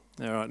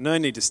All right, no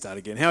need to start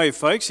again. How are you,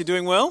 folks? You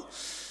doing well?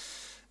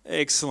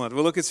 Excellent.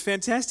 Well, look, it's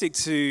fantastic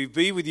to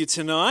be with you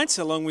tonight,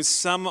 along with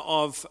some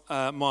of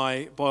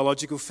my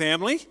biological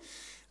family.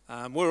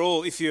 We're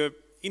all, if you're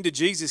into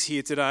Jesus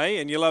here today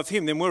and you love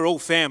him, then we're all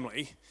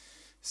family.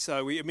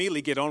 So we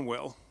immediately get on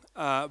well.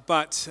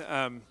 But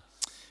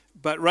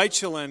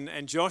Rachel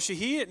and Josh are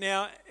here.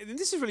 Now, and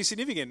this is really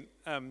significant,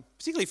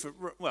 particularly for,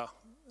 well,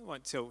 I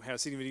won't tell how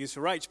significant it is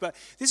for Rach, but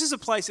this is a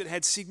place that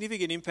had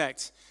significant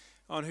impact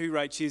on who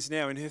Rach is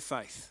now in her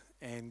faith.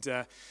 And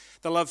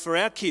the love for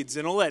our kids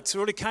and all that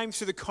sort of came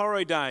through the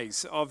Coro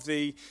days of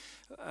the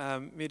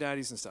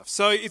mid-80s and stuff.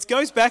 So it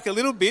goes back a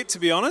little bit, to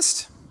be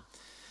honest,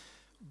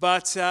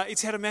 but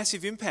it's had a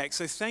massive impact.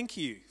 So thank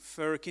you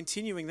for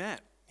continuing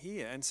that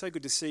here. And so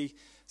good to see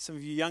some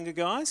of you younger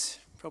guys,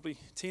 probably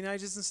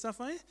teenagers and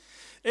stuff, are you?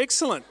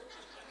 Excellent.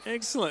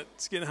 Excellent.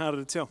 It's getting harder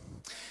to tell.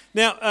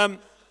 Now,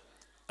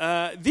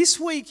 this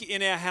week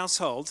in our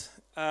household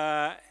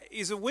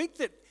is a week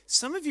that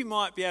some of you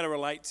might be able to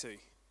relate to.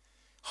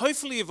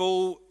 Hopefully you've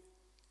all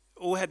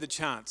had the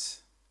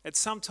chance at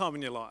some time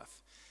in your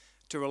life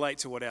to relate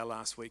to what our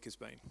last week has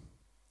been.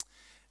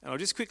 And I'll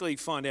just quickly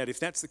find out if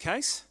that's the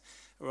case,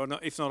 or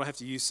not. If not, I'll have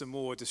to use some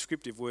more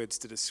descriptive words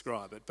to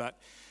describe it. But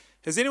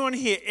has anyone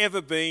here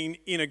ever been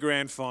in a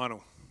grand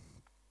final?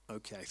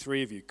 Okay,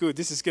 3 of you. Good.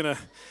 This is gonna.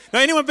 No,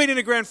 anyone been in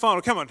a grand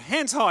final? Come on,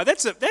 hands high.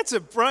 That's a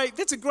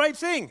great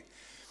thing.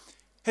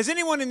 Has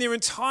anyone in their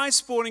entire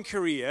sporting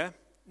career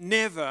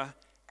never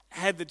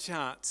had the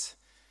chance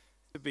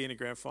to be in a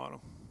grand final?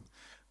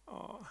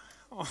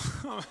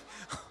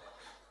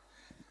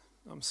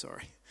 I'm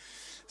sorry.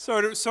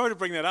 Sorry to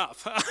bring that up.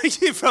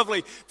 You've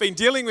probably been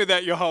dealing with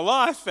that your whole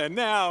life, and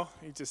now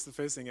it's just the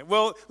first thing.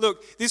 Well,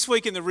 look, this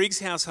week in the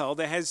Riggs household,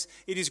 it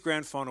is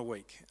grand final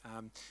week.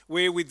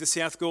 We're with the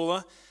South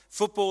Gawler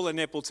football and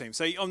netball team.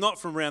 So I'm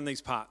not from around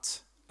these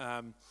parts.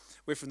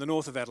 We're from the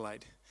north of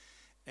Adelaide.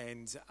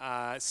 And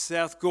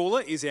South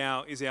Gawler is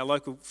our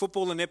local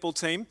football and netball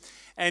team.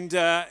 And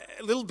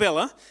little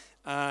Bella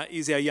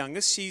is our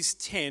youngest. She's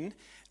 10.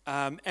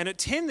 And at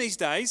 10 these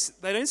days,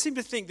 they don't seem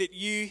to think that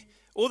you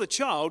or the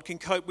child can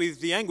cope with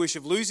the anguish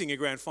of losing a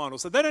grand final.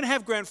 So they don't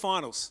have grand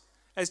finals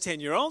as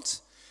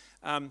 10-year-olds.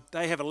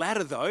 They have a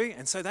ladder, though,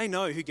 and so they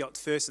know who got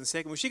first and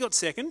second. Well, she got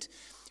second,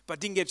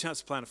 but didn't get a chance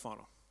to play in a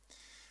final.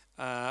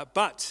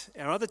 But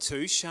our other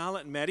two,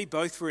 Charlotte and Maddie,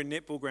 both were in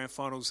netball grand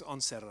finals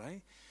on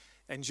Saturday.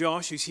 And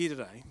Josh, who's here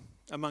today,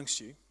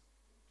 amongst you,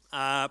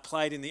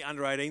 played in the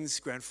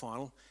under-18s grand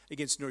final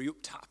against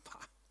Nuruyupta.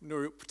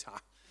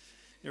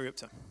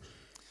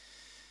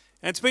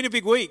 And it's been a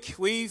big week.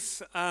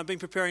 We've been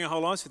preparing our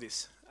whole lives for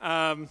this.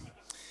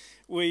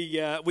 We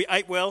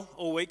ate well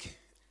all week.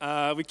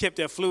 We kept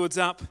our fluids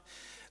up.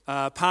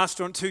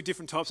 Pasta on 2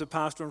 different types of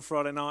pasta on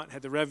Friday night.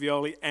 Had the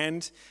ravioli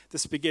and the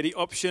spaghetti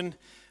option.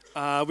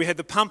 We had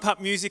the pump-up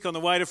music on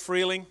the way to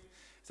Freeling.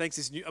 Thanks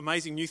to this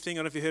amazing new thing. I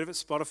don't know if you've heard of it,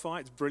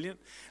 Spotify. It's brilliant.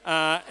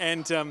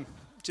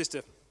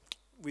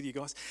 With you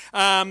guys.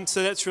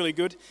 So that's really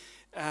good.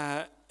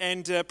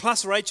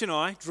 Plus Rach and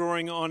I,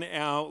 drawing on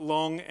our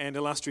long and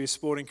illustrious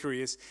sporting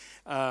careers,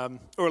 or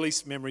at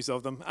least memories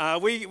of them,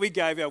 we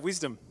gave our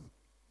wisdom.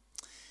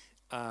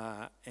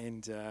 But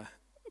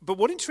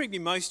what intrigued me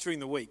most during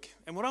the week,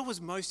 and what I was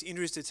most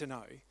interested to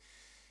know,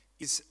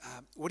 is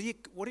what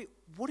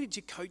did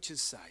your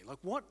coaches say? Like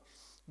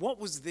what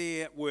was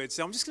their words?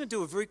 So I'm just going to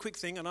do a very quick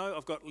thing. I know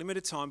I've got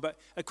limited time, but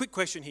a quick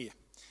question here.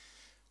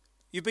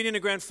 You've been in a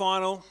grand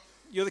final.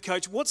 You're the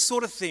coach. What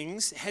sort of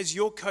things has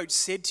your coach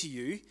said to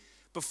you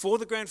before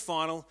the grand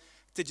final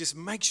to just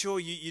make sure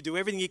you do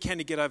everything you can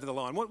to get over the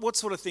line? What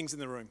sort of things in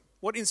the room?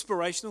 What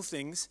inspirational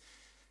things?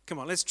 Come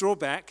on, let's draw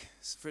back.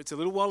 It's a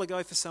little while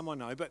ago for some I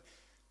know, but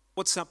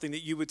what's something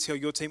that you would tell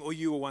your team or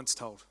you were once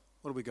told?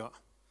 What have we got?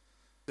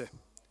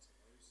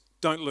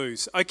 Don't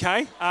lose.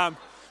 Okay.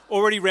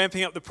 Already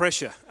ramping up the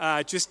pressure.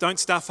 Just don't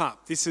stuff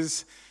up.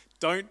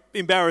 Don't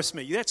embarrass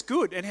me. That's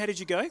good. And how did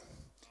you go?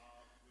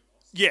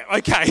 Yeah,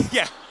 okay.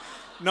 Yeah.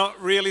 Not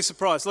really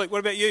surprised. Look, what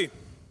about you?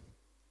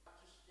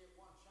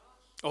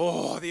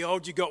 Oh, the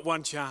old you got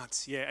one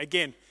chance. Yeah,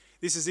 again,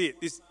 this is it.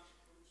 This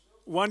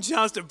one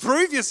chance to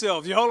prove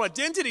yourself. Your whole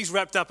identity's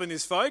wrapped up in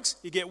this, folks.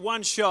 You get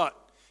one shot.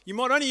 You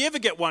might only ever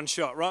get one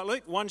shot, right,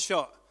 Luke? One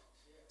shot.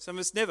 Some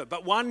of us never,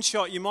 but one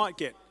shot you might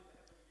get.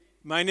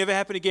 May never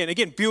happen again.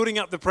 Again, building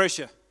up the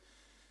pressure.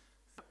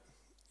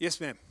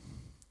 Yes, ma'am.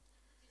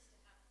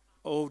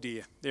 Oh,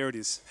 dear. There it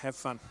is. Have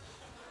fun.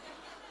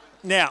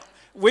 Now,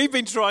 we've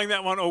been trying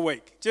that one all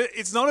week.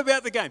 It's not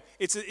about the game.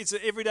 It's an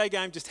everyday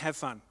game. Just have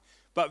fun.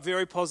 But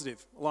very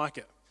positive. Like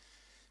it.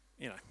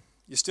 You know,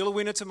 you're still a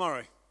winner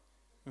tomorrow.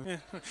 Yeah.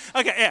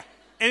 Okay, yeah.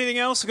 Anything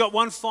else? We've got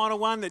one final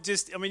one that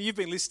you've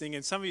been listening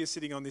and some of you are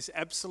sitting on this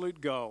absolute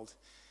gold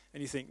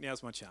and you think,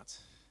 now's my chance.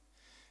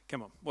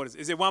 Come on. What is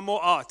it? Is there one more?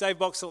 Oh, Dave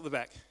Boxall at the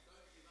back.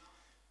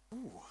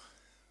 Ooh.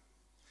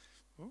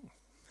 Ooh.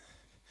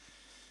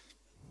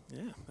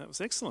 Yeah, that was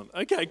excellent.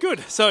 Okay, good.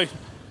 So,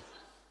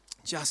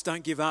 just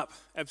don't give up.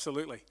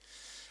 Absolutely.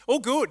 All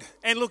good.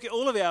 And look,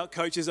 all of our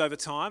coaches over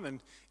time, and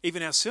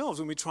even ourselves,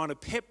 when we're trying to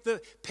pep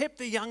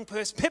the young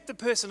person, pep the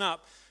person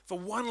up for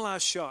one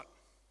last shot.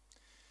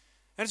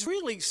 And it's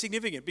really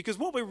significant because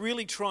what we're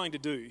really trying to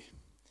do,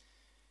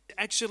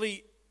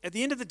 actually, at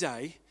the end of the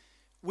day,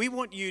 we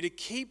want you to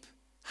keep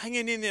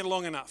hanging in there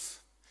long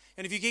enough.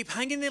 And if you keep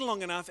hanging there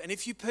long enough, and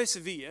if you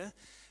persevere,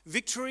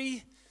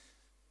 victory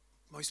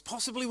most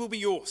possibly will be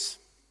yours.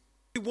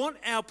 We want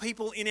our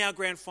people in our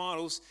grand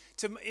finals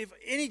to, if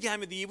any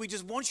game of the year, we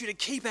just want you to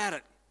keep at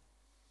it.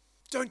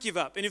 Don't give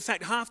up. And in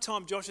fact,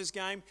 halftime Josh's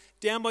game,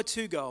 down by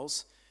 2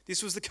 goals,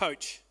 this was the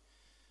coach.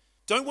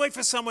 Don't wait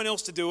for someone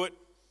else to do it.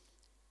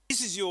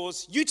 This is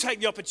yours. You take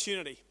the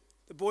opportunity.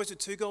 The boys were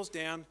 2 goals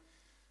down,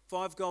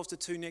 5 goals to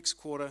 2 next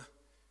quarter,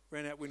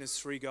 ran out winners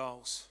 3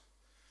 goals.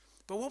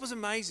 But what was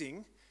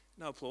amazing,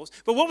 no applause,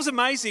 but what was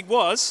amazing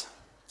was,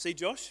 see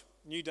Josh,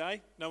 new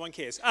day, no one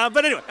cares.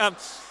 But anyway,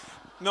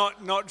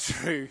 not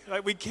true.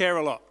 Like, we care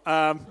a lot.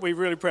 We're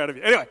really proud of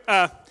you. Anyway,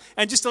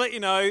 and just to let you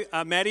know,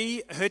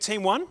 Maddie, her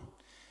team won,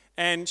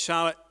 and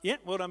Charlotte, yeah,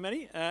 well done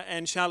Maddie,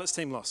 and Charlotte's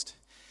team lost.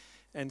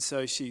 And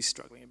so she's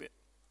struggling a bit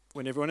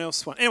when everyone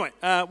else won. Anyway,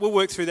 we'll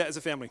work through that as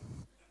a family.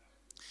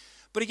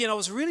 But again, I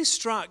was really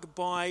struck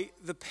by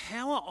the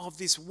power of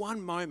this one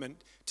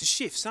moment to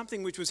shift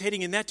something which was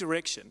heading in that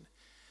direction.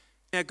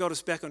 Now got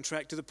us back on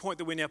track to the point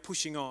that we're now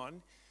pushing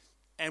on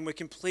and we're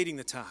completing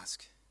the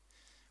task.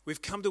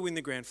 We've come to win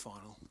the grand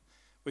final.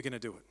 We're going to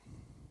do it.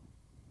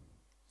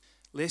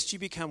 Lest you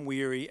become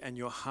weary and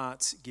your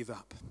hearts give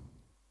up.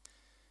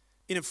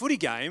 In a footy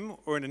game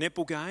or in a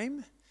netball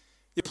game,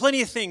 there are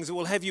plenty of things that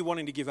will have you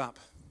wanting to give up,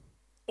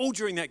 all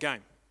during that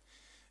game.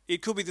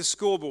 It could be the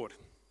scoreboard.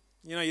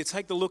 You know, you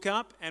take the look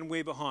up and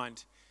we're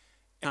behind.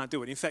 Can't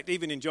do it. In fact,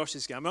 even in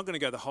Josh's game, I'm not going to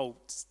go the whole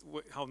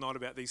night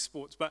about these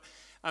sports, but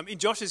in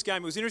Josh's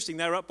game, it was interesting.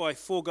 They were up by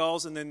 4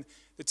 goals and then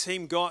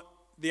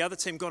the other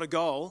team got a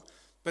goal,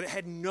 but it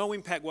had no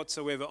impact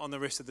whatsoever on the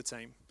rest of the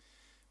team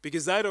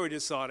because they'd already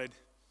decided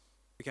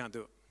we can't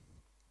do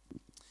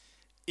it.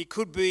 It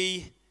could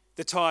be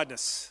the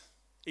tiredness.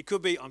 It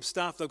could be I'm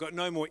stuffed, I've got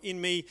no more in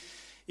me.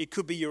 It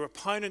could be your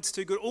opponent's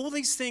too good. All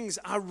these things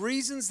are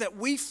reasons that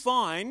we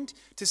find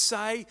to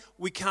say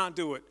we can't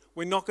do it.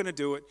 We're not going to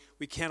do it.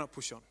 We cannot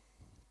push on.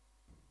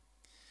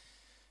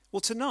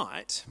 Well,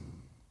 tonight,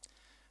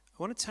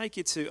 I want to take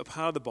you to a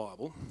part of the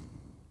Bible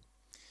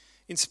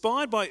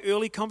inspired by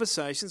early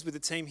conversations with the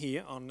team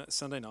here on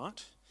Sunday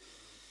night.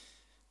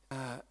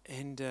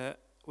 And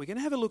we're going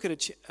to have a look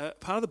at a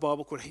part of the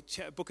Bible called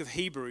Book of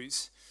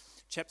Hebrews,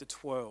 chapter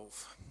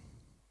 12.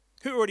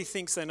 Who already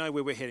thinks they know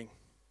where we're heading?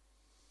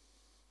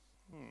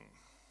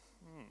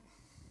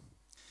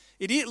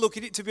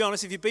 To be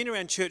honest, if you've been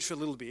around church for a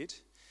little bit,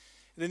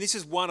 then this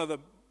is one of the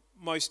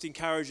most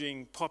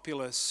encouraging,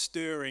 popular,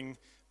 stirring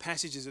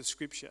passages of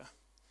Scripture.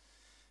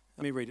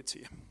 Let me read it to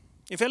you.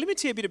 In fact, let me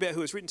tell you a bit about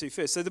who it's written to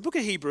first. So the book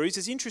of Hebrews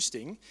is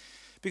interesting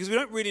because we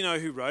don't really know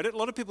who wrote it. A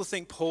lot of people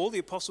think Paul, the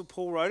Apostle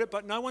Paul, wrote it,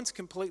 but no one's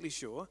completely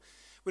sure.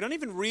 We don't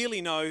even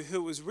really know who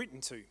it was written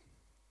to.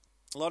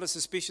 A lot of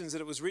suspicions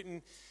that it was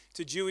written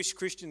to Jewish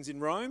Christians in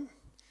Rome.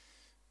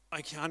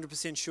 I'm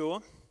 100%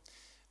 sure.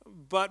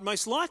 But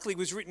most likely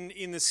was written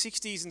in the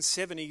 60s and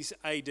 70s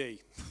AD.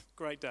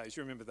 Great days,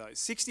 you remember those.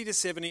 60 to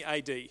 70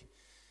 AD.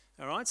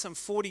 All right, some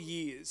 40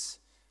 years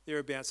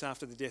thereabouts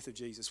after the death of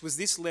Jesus was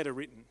this letter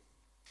written.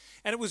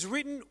 And it was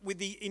written with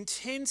the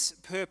intense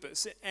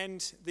purpose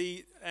and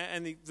the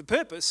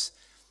purpose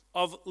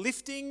of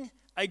lifting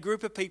a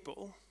group of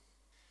people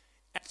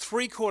at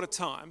 3/4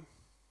 time,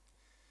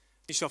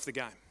 finish off the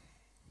game.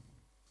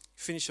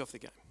 Finish off the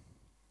game.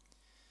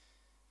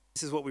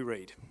 This is what we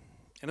read.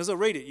 And as I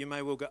read it, you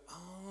may well go,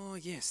 oh,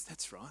 yes,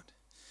 that's right.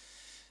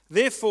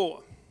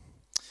 Therefore,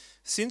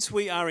 since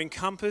we are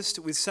encompassed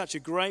with such a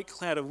great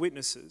cloud of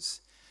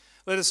witnesses,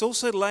 let us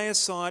also lay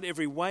aside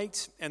every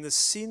weight and the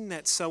sin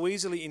that so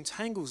easily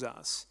entangles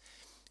us,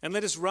 and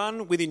let us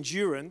run with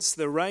endurance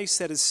the race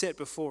that is set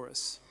before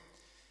us.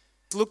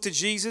 Look to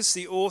Jesus,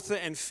 the author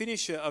and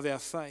finisher of our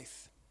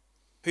faith,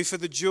 who for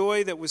the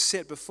joy that was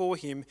set before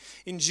him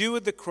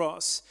endured the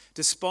cross,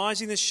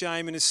 despising the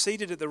shame, and is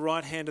seated at the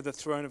right hand of the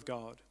throne of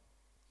God.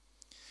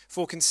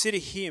 For consider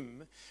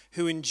him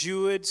who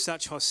endured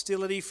such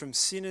hostility from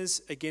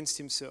sinners against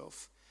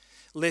himself,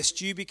 lest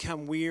you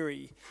become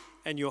weary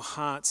and your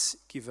hearts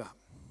give up.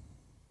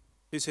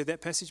 Who's heard that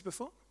passage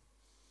before?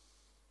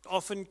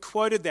 Often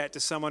quoted that to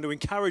someone to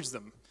encourage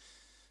them.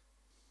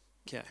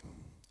 Okay.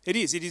 It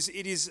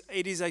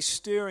is a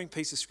stirring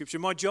piece of scripture.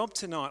 My job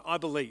tonight, I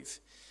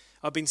believe,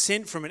 I've been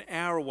sent from an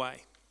hour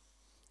away.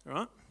 All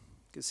right?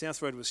 Because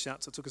South Road was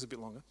shut, so it took us a bit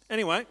longer.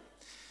 Anyway,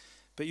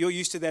 but you're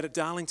used to that at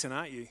Darlington,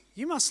 aren't you?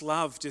 You must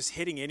love just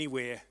heading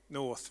anywhere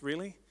north,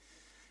 really?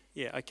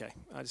 Yeah, okay.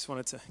 I just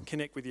wanted to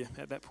connect with you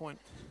at that point.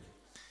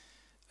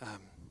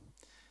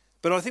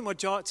 But I think my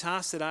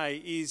task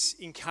today is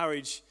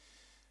encourage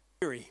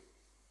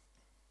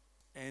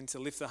and to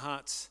lift the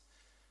hearts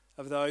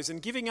of those.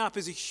 And giving up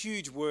is a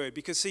huge word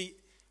because, see,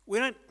 we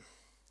don't,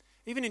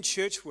 even in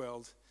church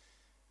world,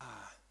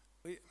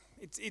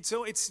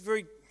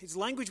 It's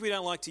language we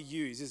don't like to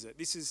use, is it?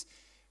 This has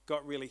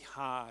got really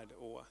hard,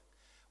 or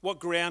what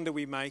ground are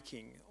we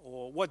making,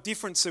 or what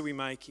difference are we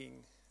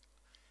making?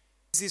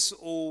 Is this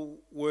all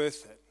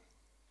worth it?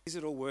 Is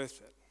it all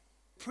worth it?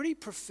 Pretty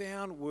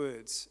profound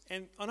words.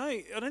 And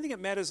I don't think it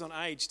matters on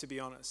age, to be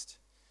honest.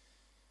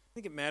 I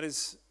think it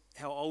matters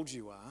how old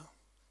you are.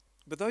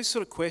 But those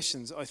sort of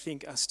questions, I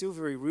think, are still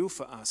very real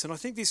for us. And I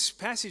think this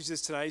passage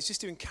today is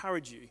just to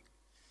encourage you,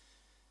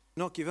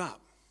 not give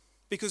up.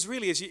 Because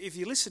really, if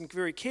you listen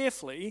very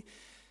carefully,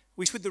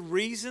 with the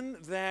reason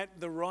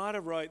that the writer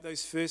wrote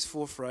those first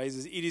four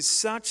phrases, it is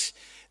such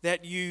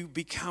that you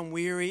become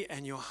weary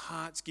and your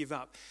hearts give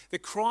up. The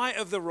cry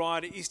of the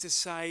writer is to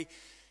say,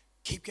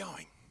 keep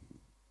going.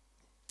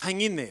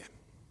 Hang in there.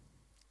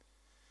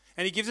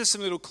 And he gives us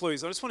some little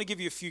clues. I just want to give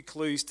you a few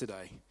clues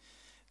today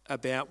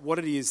about what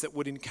it is that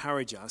would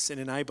encourage us and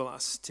enable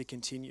us to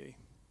continue.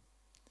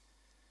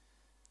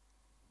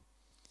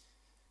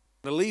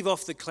 To leave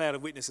off the cloud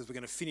of witnesses, we're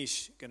going to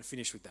finish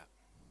with that.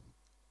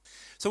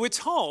 So we're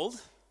told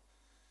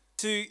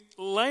to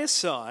lay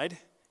aside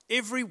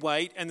every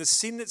weight and the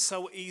sin that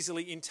so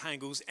easily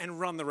entangles and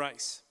run the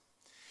race.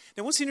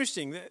 Now what's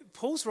interesting, that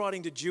Paul's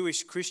writing to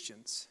Jewish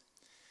Christians.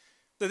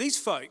 So these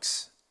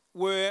folks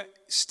were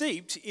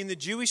steeped in the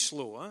Jewish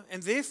law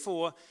and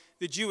therefore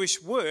the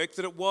Jewish work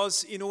that it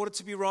was in order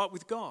to be right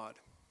with God.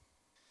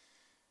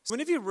 So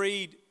whenever you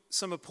read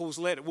some of Paul's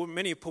letters, well,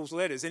 many of Paul's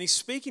letters, and he's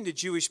speaking to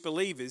Jewish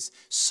believers,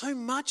 so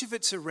much of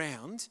it's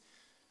around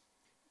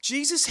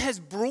Jesus has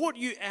brought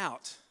you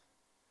out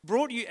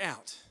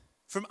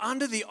from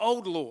under the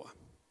old law.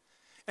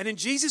 And in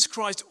Jesus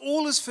Christ,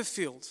 all is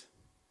fulfilled.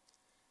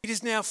 It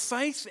is now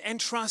faith and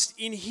trust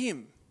in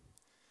him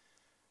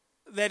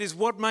that is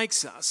what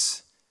makes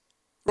us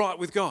right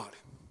with God.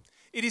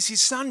 It is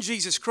his son,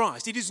 Jesus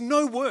Christ. It is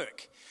no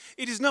work.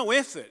 It is no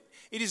effort.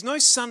 It is no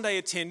Sunday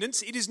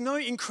attendance. It is no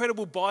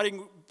incredible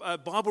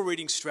Bible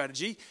reading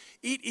strategy.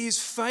 It is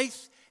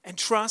faith and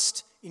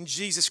trust in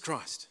Jesus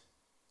Christ.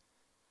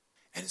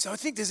 And so I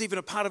think there's even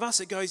a part of us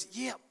that goes,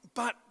 yeah,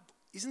 but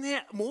isn't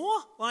there more?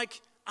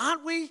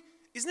 Aren't we?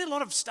 Isn't there a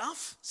lot of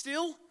stuff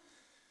still?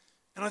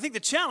 And I think the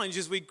challenge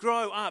as we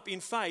grow up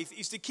in faith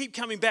is to keep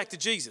coming back to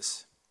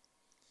Jesus.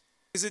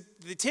 Because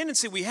the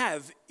tendency we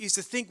have is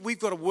to think we've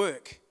got to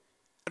work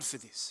for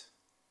this.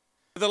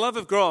 The love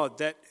of God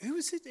that, who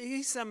was it?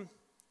 He's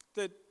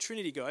the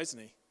Trinity guy, isn't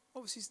he?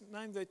 What was his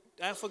name? The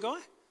Alpha guy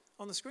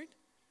on the screen?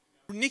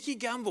 Nicky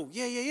Gumbel.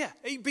 Yeah.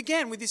 He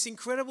began with this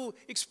incredible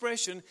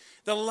expression,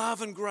 the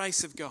love and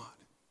grace of God.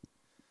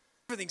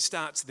 Everything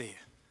starts there.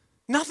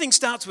 Nothing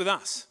starts with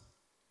us.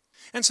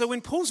 And so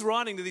when Paul's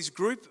writing to this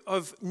group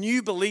of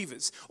new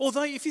believers,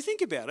 although if you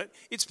think about it,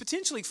 it's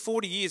potentially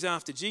 40 years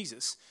after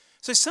Jesus.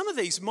 So some of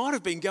these might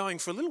have been going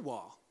for a little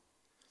while.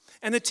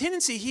 And the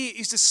tendency here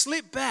is to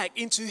slip back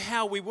into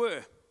how we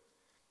were.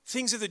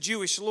 Things of the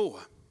Jewish law.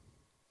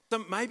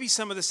 Maybe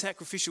some of the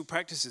sacrificial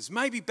practices.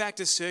 Maybe back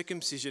to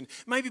circumcision.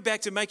 Maybe back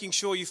to making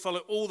sure you follow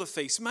all the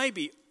feasts.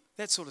 Maybe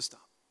that sort of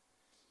stuff.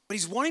 But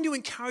he's wanting to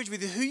encourage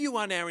with who you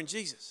are now in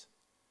Jesus.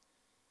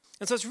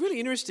 And so it's really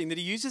interesting that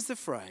he uses the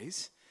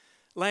phrase,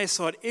 lay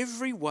aside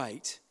every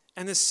weight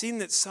and the sin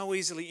that so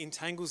easily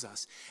entangles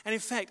us. And in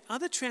fact,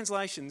 other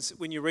translations,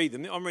 when you read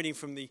them, I'm reading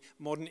from the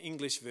Modern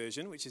English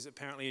version, which is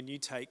apparently a new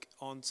take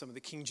on some of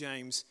the King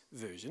James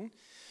version.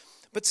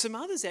 But some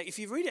others, if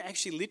you read it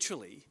actually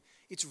literally,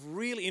 it's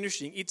really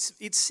interesting.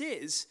 It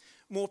says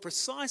more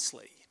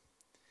precisely,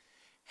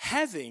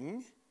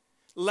 having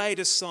laid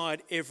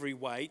aside every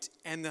weight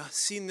and the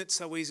sin that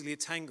so easily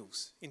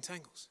entangles.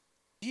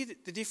 Hear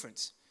the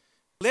difference.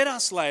 Let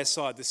us lay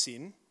aside the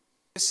sin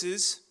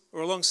versus,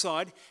 or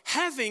alongside,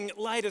 having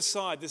laid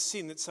aside the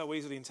sin that so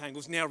easily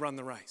entangles, now run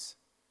the race.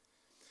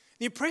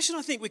 The impression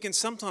I think we can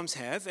sometimes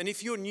have, and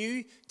if you're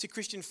new to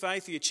Christian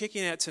faith or you're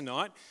checking out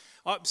tonight,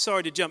 I'm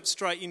sorry to jump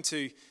straight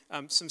into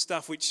some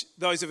stuff which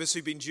those of us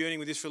who've been journeying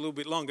with this for a little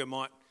bit longer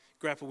might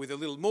grapple with a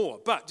little more.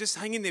 But just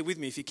hang in there with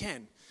me if you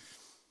can.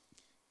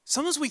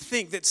 Sometimes we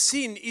think that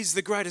sin is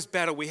the greatest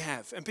battle we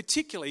have, and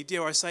particularly,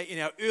 dare I say, in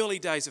our early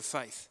days of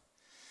faith.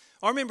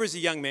 I remember as a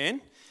young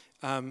man,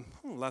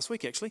 last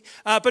week actually,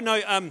 when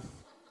I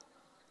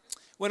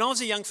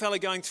was a young fella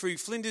going through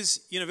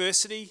Flinders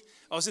University,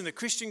 I was in the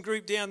Christian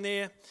group down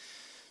there.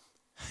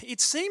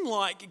 It seemed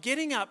like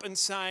getting up and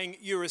saying,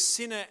 you're a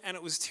sinner and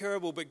it was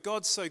terrible, but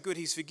God's so good,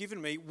 he's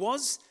forgiven me,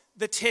 was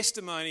the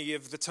testimony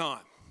of the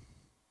time.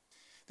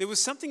 There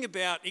was something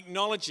about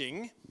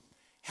acknowledging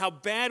how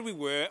bad we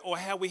were or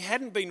how we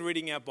hadn't been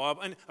reading our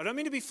Bible. And I don't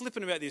mean to be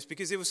flippant about this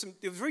because there was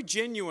a very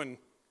genuine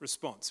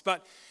response.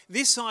 But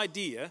this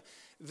idea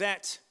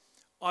that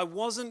I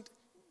wasn't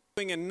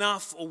doing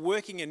enough or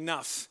working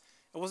enough,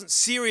 I wasn't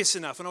serious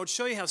enough. And I would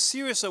show you how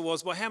serious I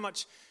was by how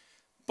much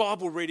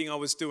Bible reading I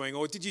was doing,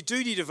 or did you do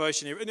your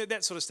devotion, and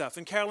that sort of stuff.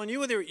 And Carolyn, you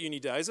were there at uni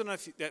days. I don't know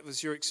if that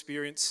was your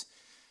experience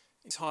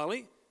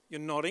entirely. You're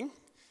nodding,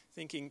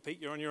 thinking, Pete,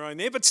 you're on your own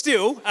there. But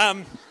still,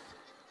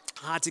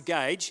 hard to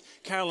gauge.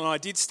 Carol and I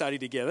did study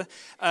together.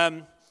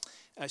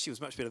 She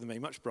was much better than me,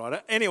 much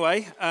brighter.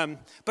 Anyway,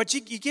 but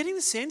you're getting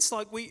the sense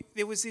like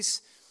there was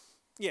this,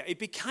 it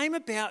became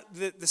about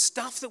the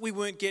stuff that we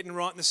weren't getting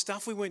right and the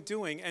stuff we weren't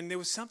doing. And there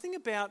was something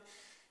about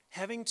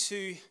having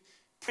to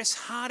press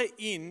harder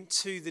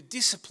into the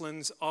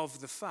disciplines of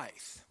the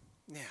faith.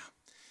 Now,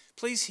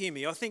 please hear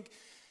me. I think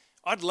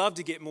I'd love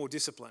to get more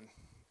discipline,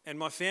 and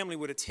my family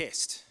would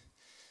attest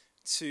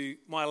to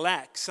my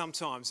lack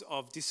sometimes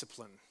of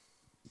discipline.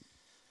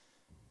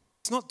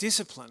 It's not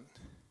discipline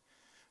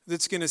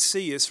that's going to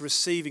see us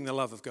receiving the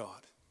love of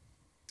God.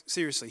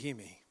 Seriously, hear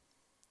me.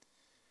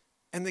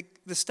 And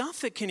the stuff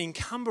that can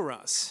encumber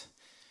us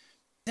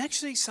is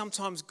actually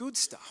sometimes good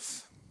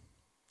stuff.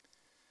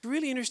 A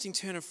really interesting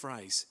turn of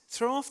phrase.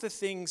 Throw off the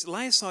things,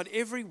 lay aside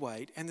every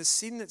weight and the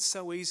sin that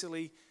so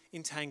easily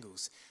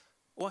entangles.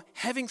 Or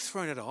having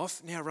thrown it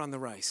off, now run the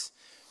race.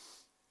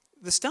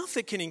 The stuff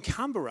that can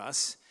encumber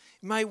us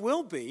may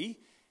well be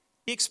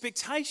the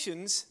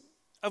expectations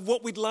of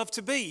what we'd love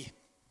to be.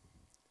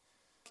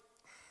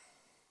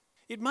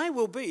 It may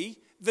well be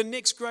the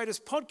next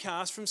greatest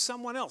podcast from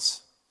someone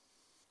else,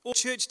 or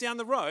church down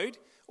the road,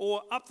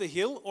 or up the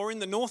hill, or in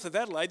the north of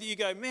Adelaide, that you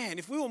go, man,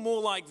 if we were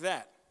more like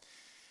that.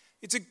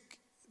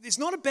 It's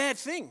not a bad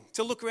thing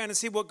to look around and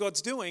see what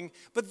God's doing,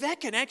 but that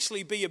can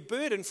actually be a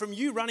burden from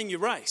you running your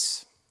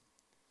race.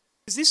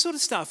 Because this sort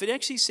of stuff, it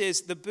actually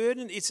says the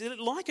burden, it's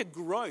like a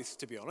growth,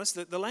 to be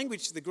honest. The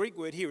language, the Greek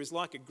word here is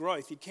like a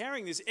growth. You're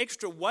carrying this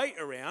extra weight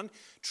around,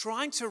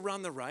 trying to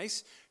run the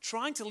race,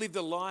 trying to live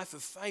the life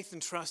of faith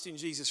and trust in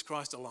Jesus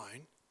Christ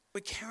alone.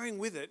 We're carrying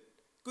with it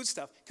good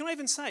stuff. Can I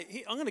even say,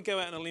 I'm going to go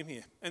out on a limb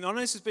here, and I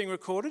know this is being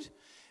recorded,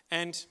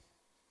 and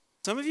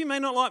some of you may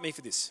not like me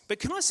for this, but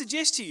can I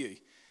suggest to you,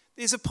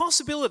 there's a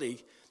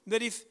possibility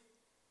that if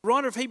the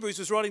writer of Hebrews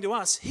was writing to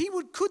us, he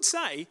could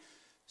say,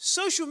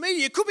 social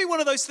media could be one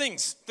of those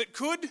things that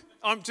could,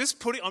 I'm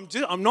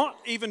not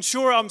even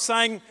sure I'm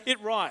saying it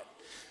right,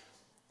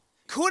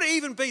 could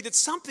even be that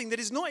something that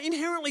is not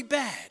inherently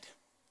bad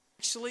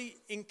actually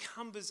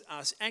encumbers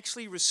us,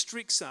 actually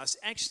restricts us,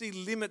 actually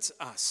limits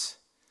us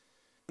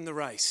in the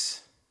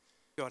race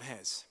God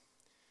has.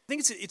 I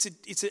think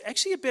it's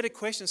actually a better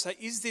question to say,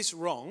 is this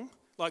wrong?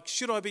 Like,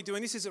 should I be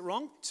doing this? Is it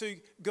wrong? To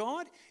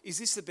God, is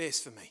this the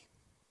best for me?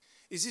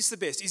 Is this the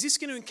best? Is this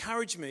going to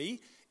encourage me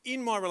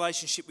in my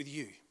relationship with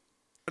you?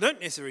 I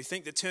don't necessarily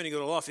think that turning it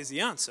all off is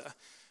the answer,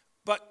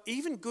 but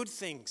even good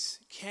things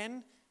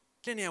can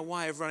get in our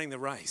way of running the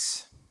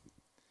race.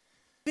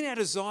 Even our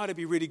desire to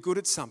be really good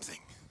at something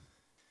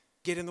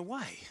get in the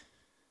way.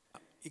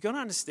 You've got to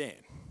understand.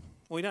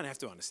 Well, you don't have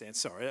to understand.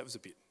 Sorry, that was a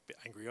bit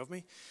angry of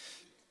me.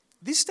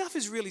 This stuff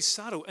is really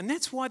subtle, and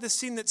that's why the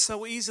sin that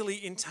so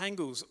easily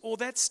entangles, or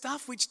that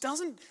stuff which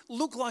doesn't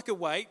look like a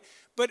weight,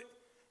 but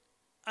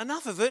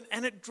enough of it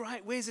and it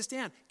wears us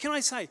down. Can I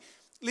say,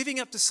 living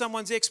up to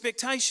someone's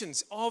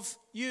expectations of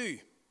you.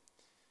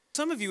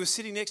 Some of you are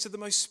sitting next to the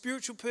most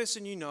spiritual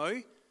person you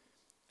know,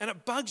 and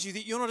it bugs you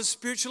that you're not as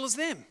spiritual as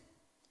them.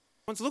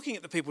 One's looking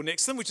at the people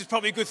next to them, which is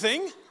probably a good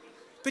thing.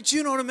 But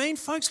you know what I mean?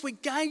 Folks, we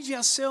gauge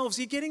ourselves.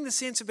 You're getting the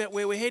sense about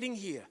where we're heading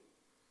here.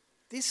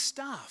 This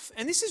stuff,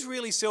 and this is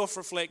really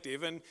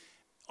self-reflective, and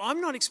I'm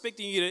not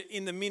expecting you to,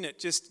 in the minute,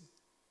 just,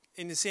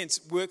 in a sense,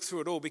 work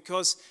through it all,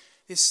 because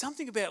there's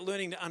something about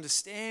learning to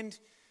understand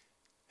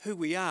who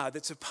we are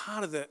that's a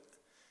part of the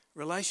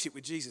relationship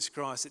with Jesus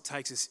Christ that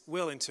takes us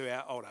well into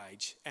our old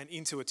age and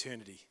into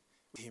eternity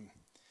with Him.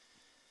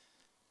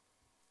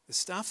 The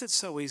stuff that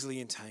so easily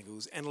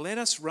entangles, and let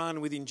us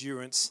run with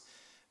endurance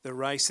the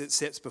race that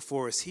sets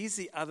before us. Here's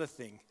the other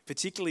thing,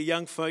 particularly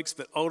young folks,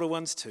 but older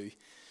ones too.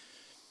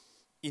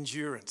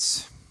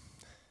 Endurance.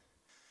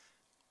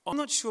 I'm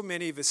not sure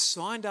many of us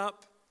signed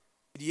up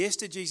yes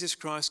to Jesus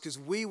Christ because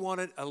we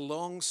wanted a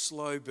long,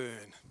 slow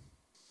burn.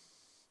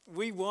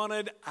 We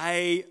wanted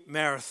a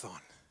marathon.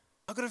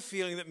 I've got a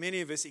feeling that many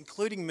of us,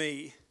 including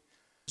me,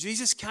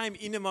 Jesus came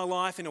into my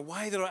life in a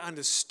way that I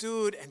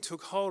understood and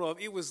took hold of.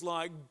 It was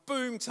like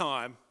boom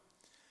time.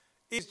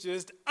 It's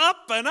just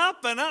up and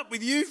up and up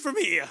with you from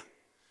here.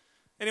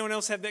 Anyone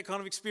else have that kind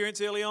of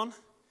experience early on?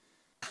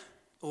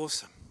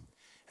 Awesome.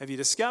 Have you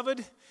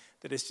discovered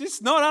that it's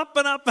just not up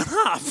and up and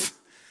up?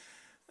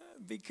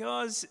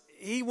 Because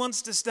He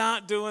wants to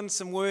start doing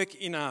some work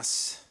in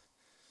us.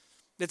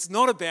 That's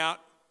not about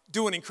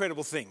doing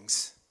incredible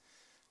things.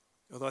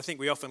 Although I think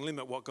we often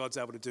limit what God's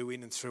able to do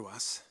in and through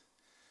us.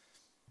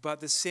 But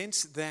the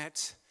sense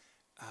that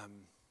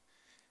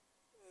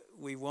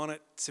we want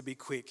it to be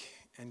quick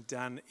and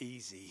done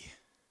easy.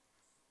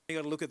 You've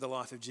got to look at the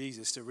life of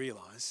Jesus to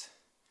realise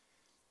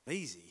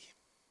easy.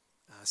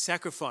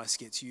 Sacrifice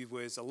gets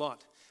used a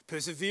lot.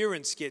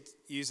 Perseverance gets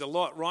used a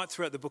lot right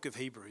throughout the book of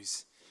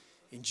Hebrews.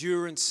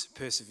 Endurance,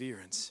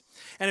 perseverance.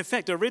 And in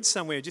fact, I read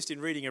somewhere just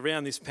in reading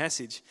around this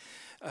passage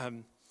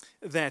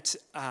that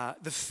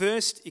the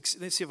first,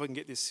 let's see if I can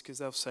get this because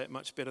they'll say it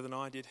much better than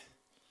I did.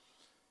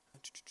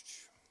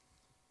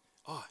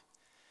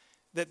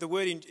 That the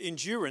word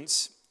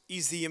endurance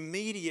is the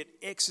immediate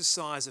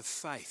exercise of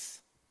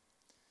faith.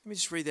 Let me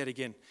just read that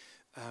again.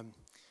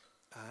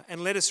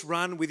 And let us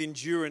run with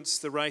endurance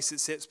the race that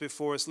sets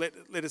before us.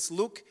 Let us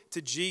look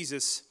to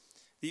Jesus,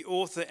 the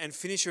author and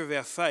finisher of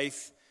our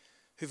faith,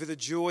 who for the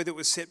joy that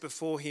was set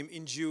before him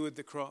endured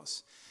the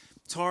cross.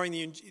 Tying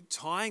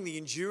the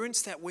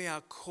endurance that we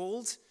are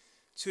called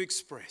to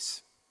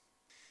express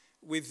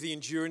with the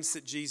endurance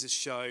that Jesus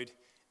showed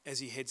as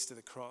he heads to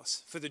the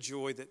cross for the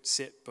joy that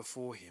set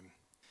before him.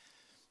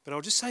 But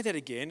I'll just say that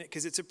again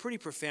because it's a pretty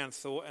profound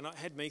thought and it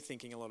had me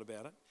thinking a lot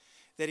about it.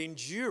 That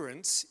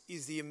endurance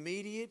is the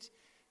immediate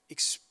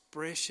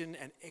expression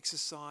and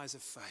exercise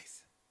of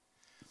faith.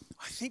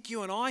 I think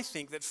you and I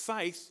think that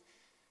faith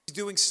is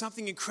doing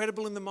something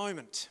incredible in the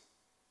moment.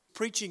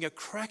 Preaching a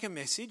cracker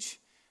message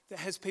that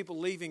has people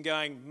leaving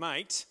going,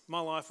 mate, my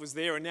life was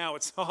there and now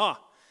it's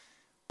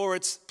or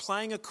it's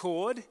playing a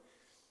chord,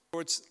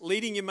 or it's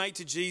leading your mate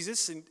to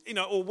Jesus, and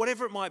or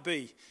whatever it might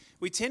be.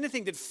 We tend to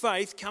think that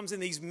faith comes in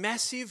these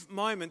massive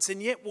moments,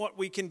 and yet what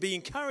we can be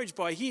encouraged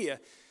by here,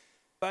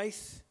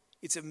 faith,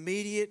 its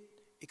immediate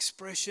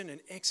expression and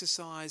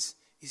exercise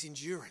is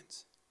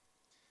endurance.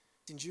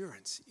 It's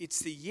endurance. It's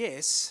the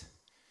yes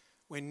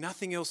when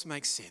nothing else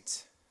makes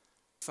sense.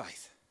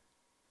 Faith.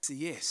 It's the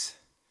yes.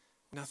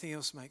 Nothing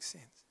else makes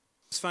sense.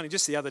 It's funny,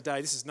 just the other day,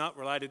 this is not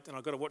related, and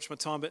I've got to watch my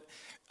time, but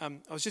I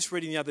was just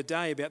reading the other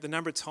day about the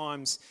number of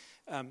times,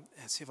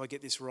 let's see if I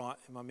get this right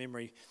in my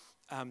memory,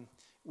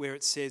 where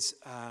it says,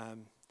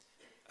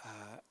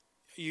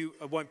 you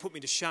won't put me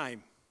to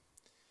shame.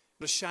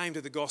 I'm ashamed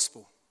of the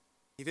gospel.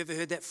 You've ever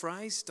heard that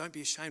phrase? Don't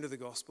be ashamed of the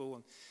gospel.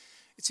 And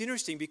it's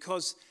interesting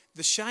because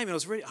the shame, and I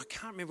was reading, I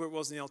can't remember where it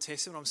was in the Old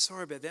Testament, I'm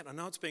sorry about that. I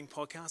know it's being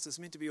podcast, it's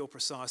meant to be all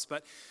precise,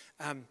 but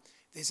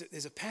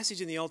there's a passage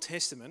in the Old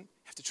Testament,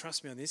 you have to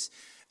trust me on this,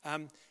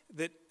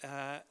 that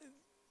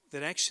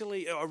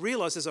actually, I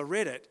realised as I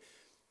read it,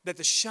 that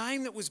the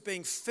shame that was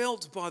being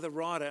felt by the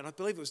writer, and I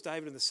believe it was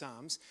David in the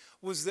Psalms,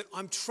 was that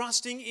I'm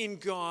trusting in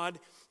God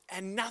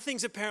and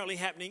nothing's apparently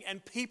happening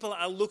and people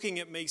are looking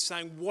at me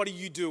saying, what are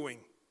you doing?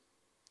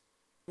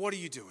 What are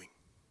you doing?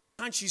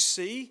 Can't you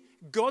see?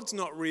 God's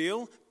not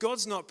real,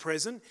 God's not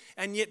present,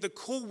 and yet the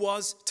call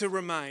was to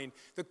remain.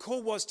 The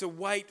call was to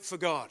wait for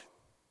God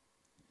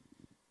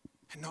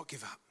and not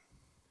give up,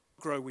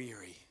 grow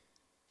weary.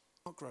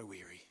 Not grow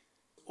weary.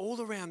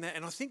 All around that,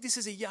 and I think this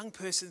is a young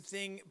person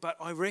thing, but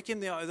I reckon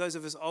those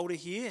of us older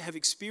here have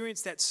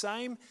experienced that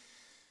same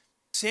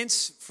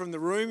sense from the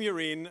room you're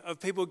in of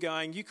people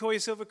going, you call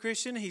yourself a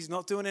Christian? He's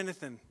not doing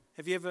anything.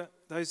 Have you ever,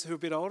 those who are a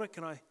bit older,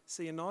 can I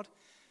see a nod?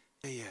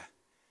 Yeah.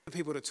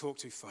 People to talk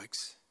to,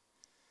 folks.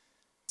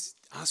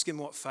 Ask them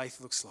what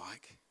faith looks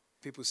like.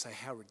 People say,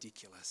 how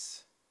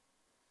ridiculous.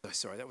 Oh,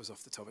 sorry, that was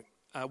off the topic.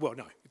 Well,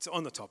 no, it's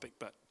on the topic,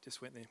 but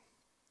just went there.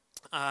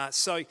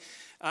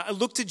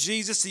 Look to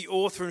Jesus, the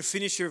author and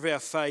finisher of our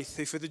faith,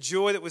 who for the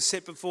joy that was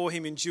set before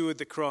him endured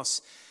the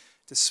cross,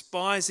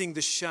 despising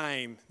the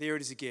shame. There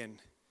it is again.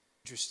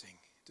 Interesting.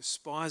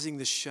 Despising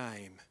the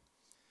shame,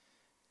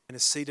 and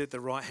is seated at the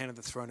right hand of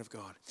the throne of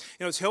God.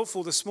 It's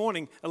helpful this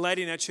morning, a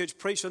lady in our church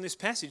preached on this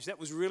passage. That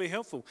was really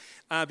helpful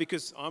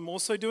because I'm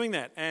also doing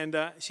that. And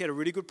she had a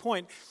really good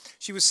point.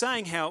 She was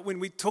saying how when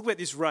we talk about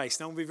this race,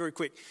 now I'll be very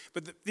quick,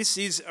 but this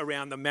is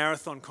around the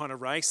marathon kind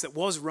of race that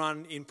was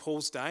run in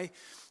Paul's day.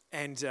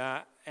 And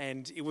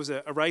it was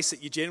a race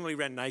that you generally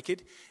ran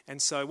naked. And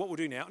so what we'll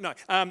do now,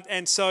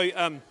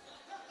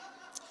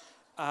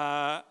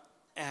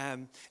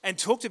 and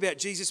talked about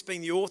Jesus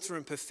being the author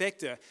and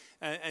perfecter,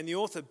 and the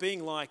author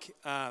being like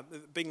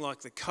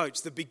the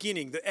coach, the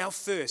beginning, our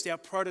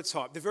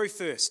prototype, the very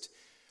first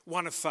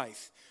one of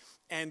faith,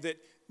 and that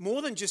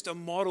more than just a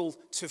model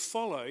to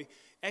follow.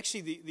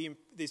 Actually,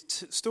 the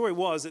story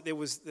was that there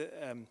was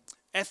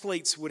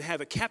athletes would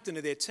have a captain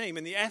of their team,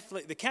 and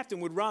the captain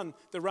would run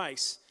the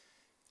race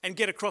and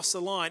get across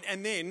the line,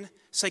 and then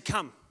say,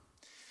 "Come."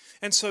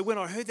 And so when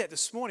I heard that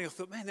this morning, I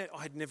thought, man,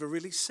 I had never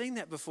really seen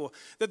that before.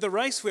 That the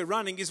race we're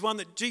running is one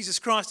that Jesus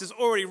Christ has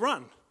already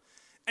run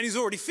and he's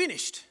already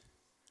finished.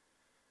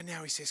 And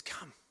now he says,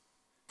 come.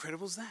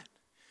 Incredible is that?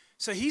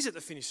 So he's at the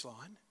finish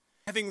line,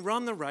 having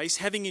run the race,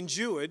 having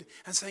endured,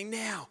 and saying,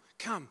 now,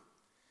 come,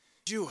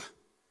 endure,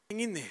 hang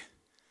in there.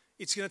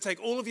 It's going to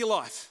take all of your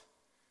life.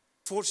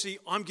 Fortunately,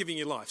 I'm giving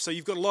you life, so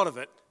you've got a lot of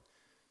it,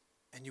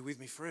 and you're with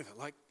me forever.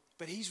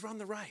 But he's run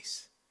the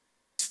race.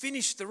 He's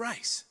finished the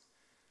race.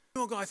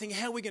 Your guy thinking,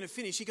 how are we going to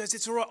finish? He goes,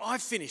 it's all right,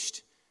 I've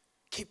finished.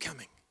 Keep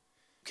coming,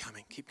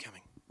 keep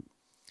coming.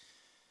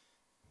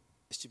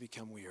 Lest you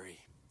become weary.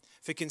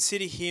 For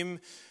consider him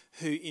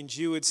who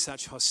endured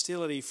such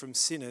hostility from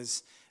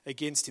sinners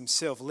against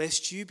himself,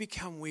 lest you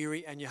become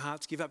weary and your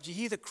hearts give up. Do you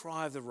hear the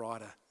cry of the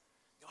writer?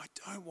 I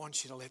don't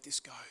want you to let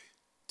this go.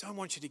 Don't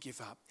want you to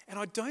give up. And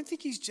I don't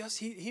think he's just,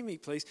 hear me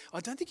please,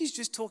 I don't think he's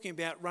just talking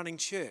about running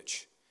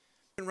church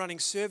and running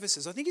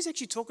services. I think he's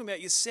actually talking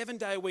about your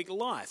 7-day-a-week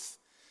life.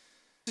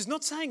 He's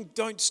not saying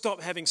don't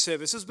stop having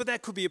services, but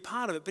that could be a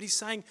part of it. But he's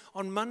saying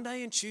on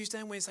Monday and Tuesday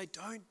and Wednesday,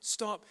 don't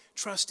stop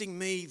trusting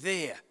me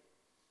there.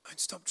 Don't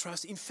stop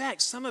trusting. In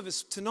fact, some of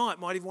us tonight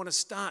might even want to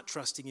start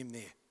trusting him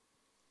there.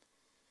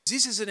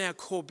 This isn't our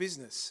core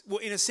business. Well,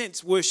 in a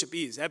sense, worship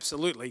is,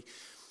 absolutely.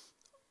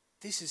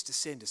 this is to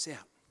send us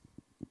out.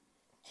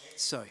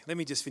 So let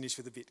me just finish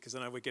with a bit, because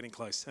I know we're getting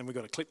close and we've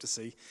got a clip to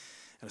see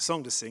and a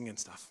song to sing and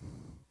stuff.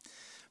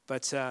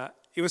 But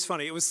it was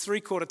funny. It was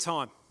 3/4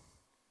 time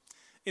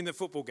in the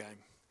football game,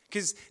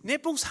 because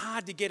netball's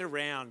hard to get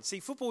around. See,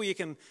 football, you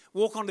can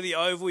walk onto the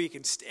oval, you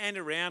can stand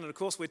around, and of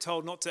course we're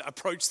told not to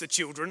approach the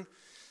children,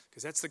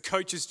 because that's the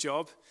coach's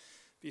job.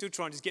 But you still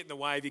try and just get in the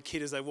way of your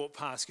kid as they walk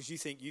past, because you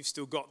think you've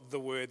still got the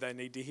word they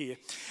need to hear.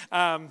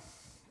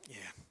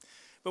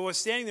 But we're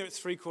standing there at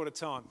 3/4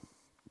 time.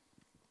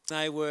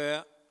 They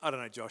were, I don't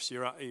know, Josh,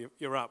 you're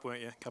up,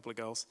 weren't you? A couple of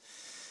goals.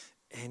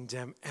 And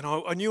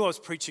I knew I was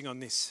preaching on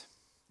this.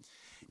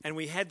 And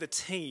we had the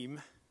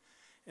team,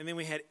 and then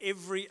we had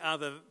every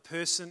other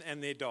person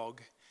and their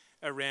dog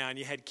around.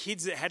 You had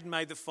kids that hadn't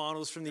made the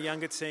finals from the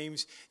younger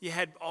teams. You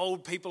had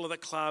old people of the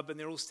club, and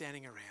they're all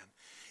standing around.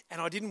 And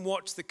I didn't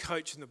watch the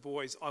coach and the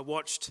boys. I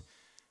watched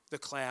the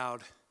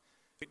cloud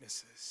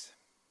witnesses.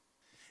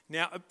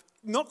 Now,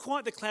 not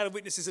quite the cloud of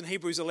witnesses in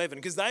Hebrews 11,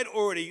 because they'd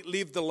already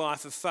lived the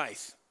life of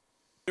faith.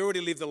 They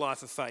already lived the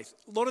life of faith.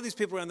 A lot of these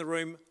people around the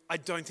room, I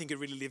don't think had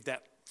really lived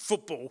that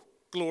football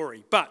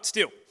glory, but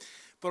still.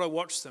 But I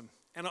watched them,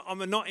 and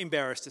I'm not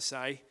embarrassed to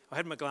say, I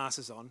had my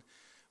glasses on,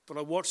 but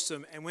I watched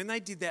them, and when they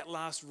did that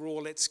last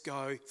roar, let's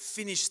go,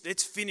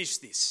 let's finish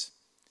this.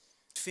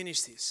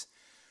 Finish this.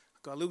 I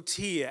got a little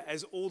tear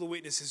as all the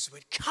witnesses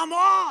went, come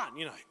on,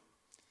 And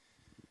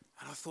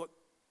I thought,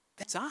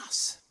 that's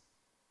us.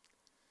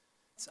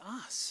 It's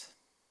us.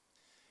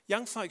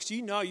 Young folks, do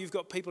you know you've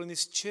got people in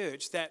this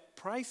church that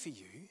pray for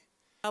you,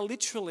 are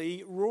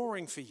literally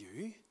roaring for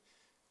you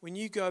when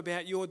you go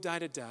about your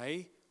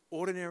day-to-day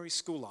ordinary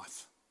school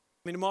life?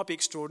 I mean, it might be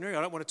extraordinary.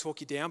 I don't want to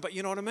talk you down, but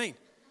you know what I mean.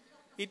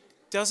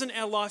 Doesn't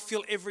our life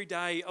feel every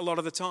day a lot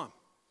of the time?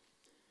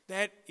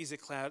 That is a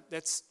cloud.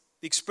 That's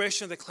the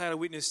expression of the cloud of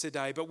witness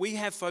today. But we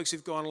have folks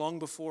who've gone long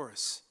before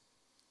us.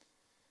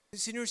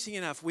 It's interesting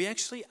enough, we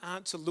actually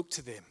aren't to look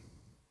to them.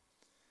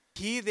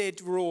 Hear their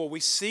roar,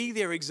 we see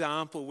their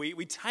example,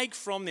 we take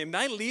from them.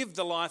 They live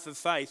the life of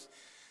faith.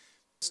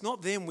 It's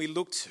not them we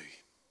look to.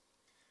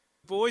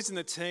 The boys in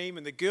the team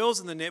and the girls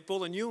in the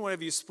netball and you and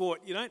whatever your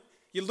sport,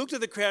 you look to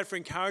the crowd for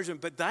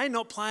encouragement, but they're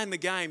not playing the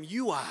game,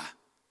 you are.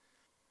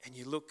 And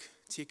you look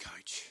to your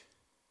coach.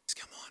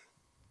 Come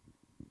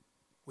on,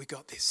 we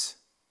got this.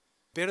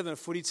 Better than a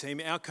footy team,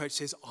 our coach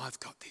says, I've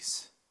got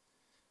this.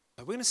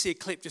 So we're going to see a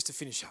clip just to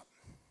finish up.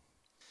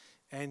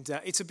 And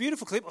it's a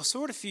beautiful clip. I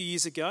saw it a few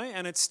years ago,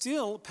 and it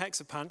still packs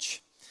a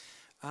punch.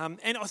 And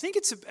I think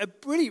it's a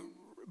really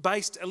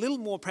based a little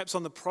more perhaps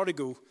on the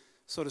prodigal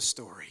sort of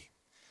story.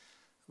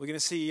 We're going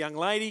to see a young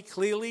lady,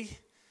 clearly,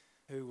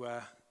 who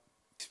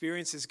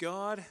experiences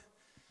God,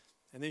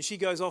 and then she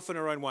goes off in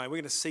her own way. We're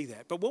going to see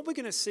that. But what we're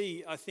going to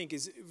see, I think,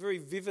 is very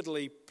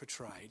vividly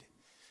portrayed.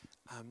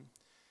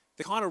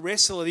 The kind of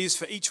wrestle it is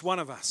for each one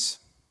of us.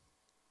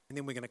 And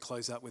then we're going to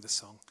close up with a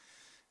song.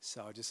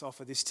 So I just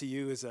offer this to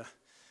you as a...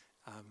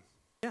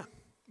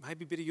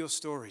 maybe a bit of your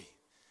story.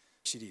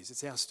 It is.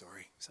 It's our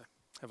story. So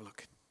have a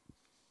look.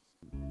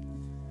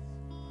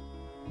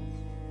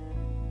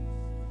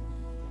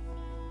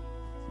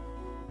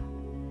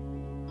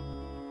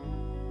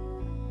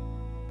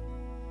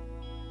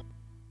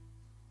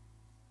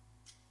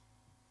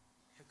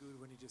 How good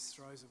when he just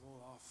throws them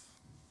all off.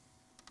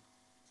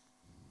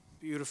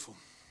 Beautiful.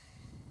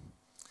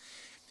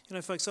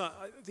 Folks, I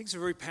think it's a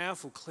very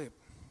powerful clip.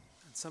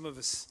 And some of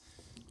us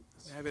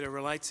are able to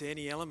relate to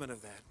any element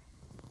of that.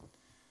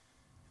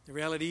 The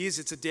reality is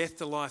it's a death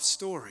to life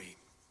story.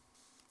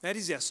 That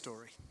is our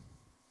story.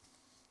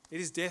 It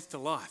is death to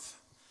life.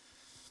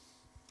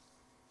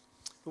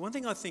 But one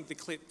thing I think the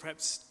clip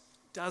perhaps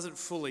doesn't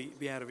fully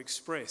be able to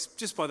express,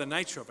 just by the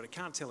nature of it, it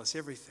can't tell us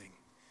everything,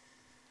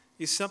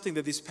 is something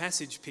that this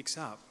passage picks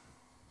up.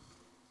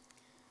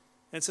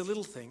 And it's a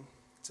little thing,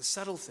 it's a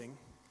subtle thing.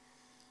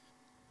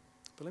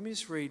 But let me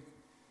just read.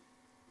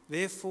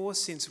 Therefore,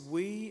 since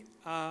we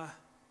are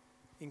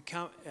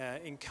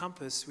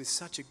encompassed with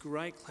such a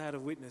great cloud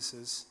of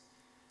witnesses,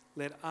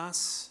 let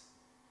us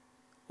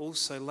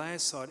also lay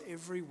aside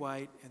every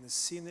weight and the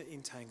sin that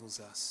entangles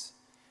us,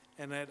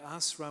 and let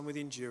us run with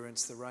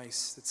endurance the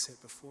race that's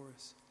set before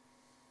us.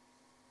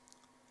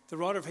 The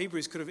writer of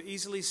Hebrews could have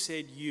easily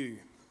said you.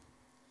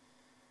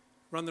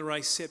 Run the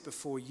race set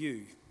before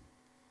you.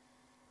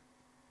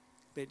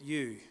 Let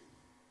you.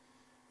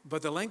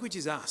 But the language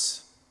is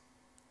us.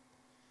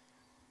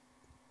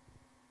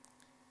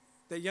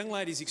 That young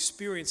lady's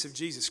experience of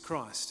Jesus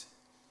Christ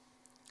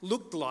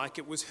looked like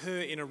it was her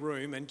in a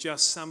room and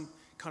just some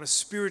kind of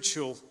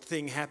spiritual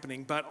thing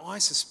happening, but I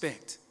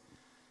suspect,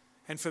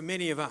 and for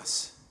many of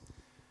us,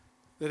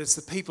 that it's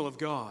the people of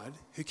God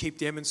who keep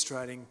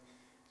demonstrating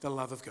the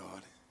love of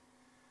God,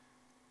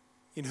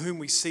 in whom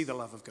we see the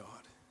love of God.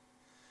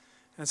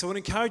 And so I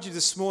want to encourage you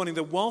this morning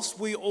that whilst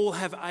we all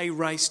have a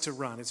race to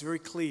run, it's very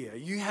clear,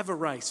 you have a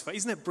race.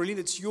 Isn't that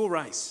brilliant? It's your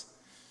race.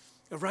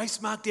 A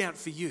race marked out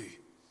for you.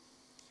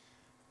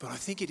 But I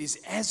think it is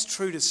as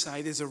true to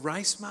say there's a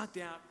race marked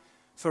out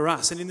for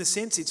us. And in the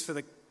sense, it's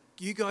for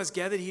you guys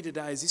gathered here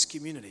today as this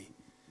community.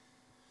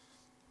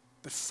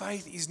 But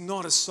faith is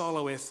not a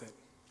solo effort.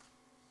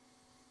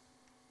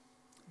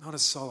 Not a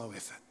solo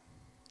effort.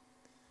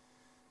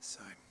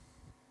 So,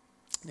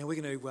 now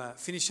we're going to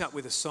finish up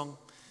with a song.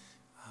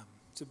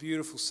 It's a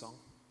beautiful song.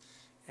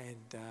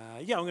 And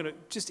I'm going to,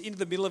 just into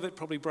the middle of it,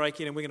 probably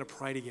break in and we're going to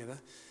pray together.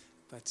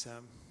 But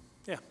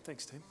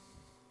thanks, team.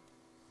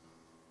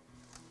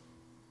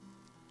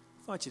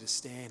 I invite you to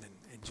stand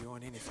and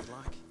join in if you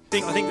like.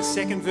 I think the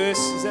second verse,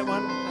 is that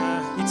one?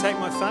 You take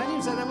my failure,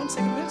 is that one,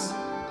 second verse?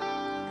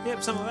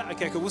 Yep, something like that.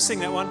 Okay, cool, we'll sing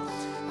that one.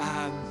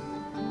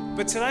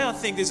 But today I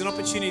think there's an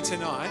opportunity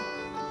tonight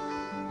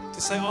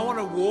to say, I want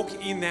to walk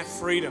in that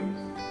freedom.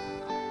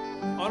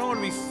 I don't want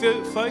to be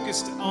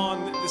focused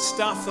on the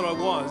stuff that I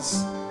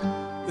was,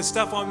 the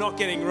stuff I'm not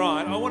getting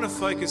right. I want to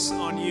focus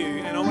on you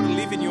and I want to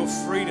live in your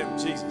freedom,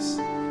 Jesus.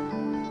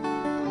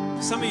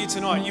 Some of you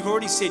tonight, you've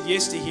already said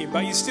yes to him,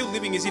 but you're still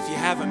living as if you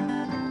haven't.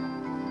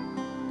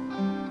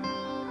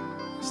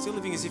 You're still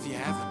living as if you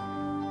haven't.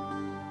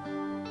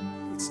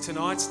 It's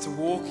tonight's to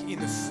walk in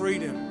the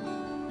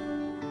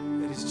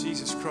freedom that is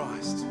Jesus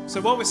Christ.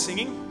 So while we're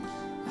singing,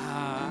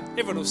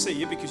 everyone will see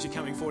you because you're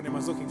coming forward and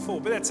everyone's looking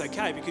forward, but that's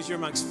okay because you're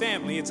amongst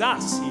family. It's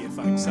us here,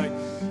 folks. So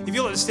if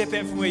you'd like to step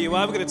out from where you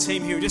are, we've got a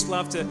team here who just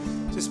love to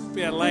just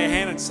be able to lay a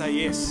hand and say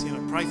yes,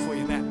 pray for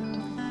you in that.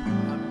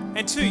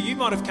 And two, you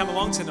might have come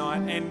along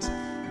tonight and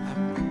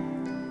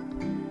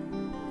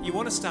you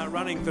want to start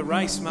running the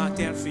race marked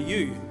out for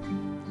you.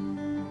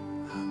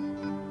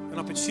 An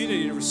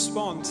opportunity to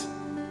respond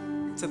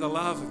to the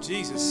love of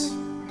Jesus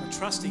by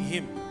trusting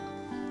him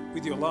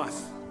with your life.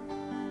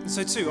 And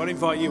so too, I'd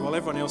invite you while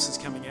everyone else is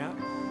coming out,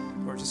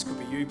 or it just could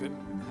be you, but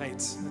hey,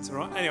 that's all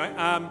right. Anyway,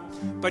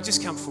 but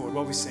just come forward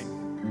while we sing.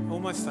 All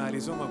my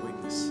failures, all my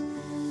weakness.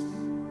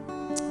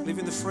 Live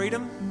in the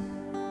freedom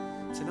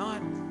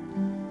tonight.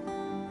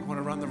 I want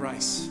to run the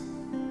race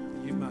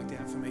that you've marked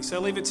out for me. So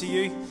I'll leave it to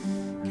you.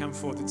 Come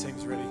forward, the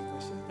team's ready.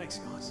 Thanks,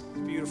 guys. It's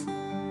beautiful.